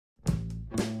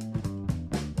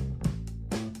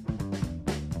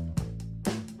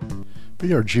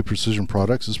BRG Precision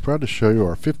Products is proud to show you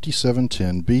our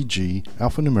 5710 BG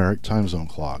Alphanumeric Time Zone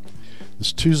Clock.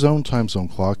 This 2-zone time zone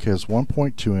clock has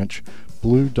 1.2-inch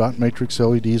blue dot matrix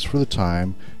LEDs for the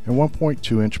time and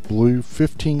 1.2-inch blue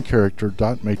 15-character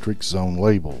dot matrix zone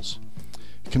labels.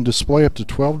 It can display up to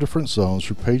 12 different zones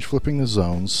through page flipping the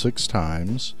zones 6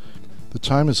 times. The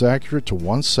time is accurate to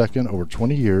 1 second over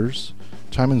 20 years.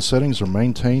 Time and settings are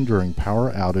maintained during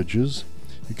power outages.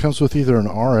 It comes with either an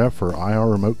RF or IR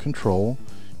remote control.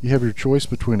 You have your choice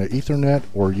between an Ethernet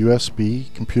or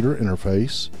USB computer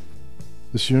interface.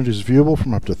 This unit is viewable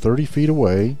from up to 30 feet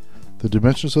away. The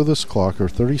dimensions of this clock are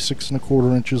 36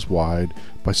 1/4 inches wide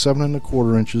by 7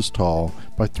 1/4 inches tall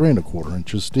by 3 1/4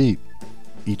 inches deep.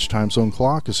 Each time zone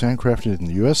clock is handcrafted in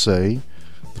the USA.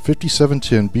 The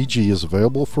 5710 BG is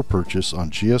available for purchase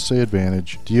on GSA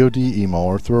Advantage, DoD email,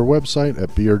 or through our website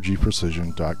at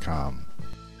brgprecision.com.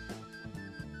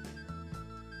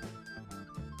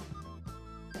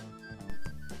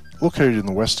 Located in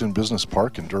the West End Business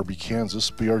Park in Derby, Kansas,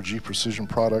 BRG Precision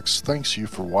Products thanks you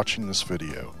for watching this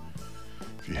video.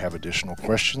 If you have additional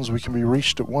questions, we can be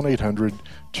reached at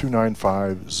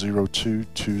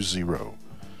 1-800-295-0220.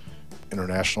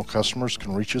 International customers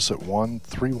can reach us at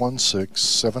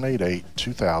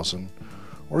 1-316-788-2000,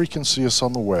 or you can see us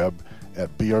on the web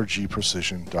at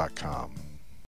brgprecision.com.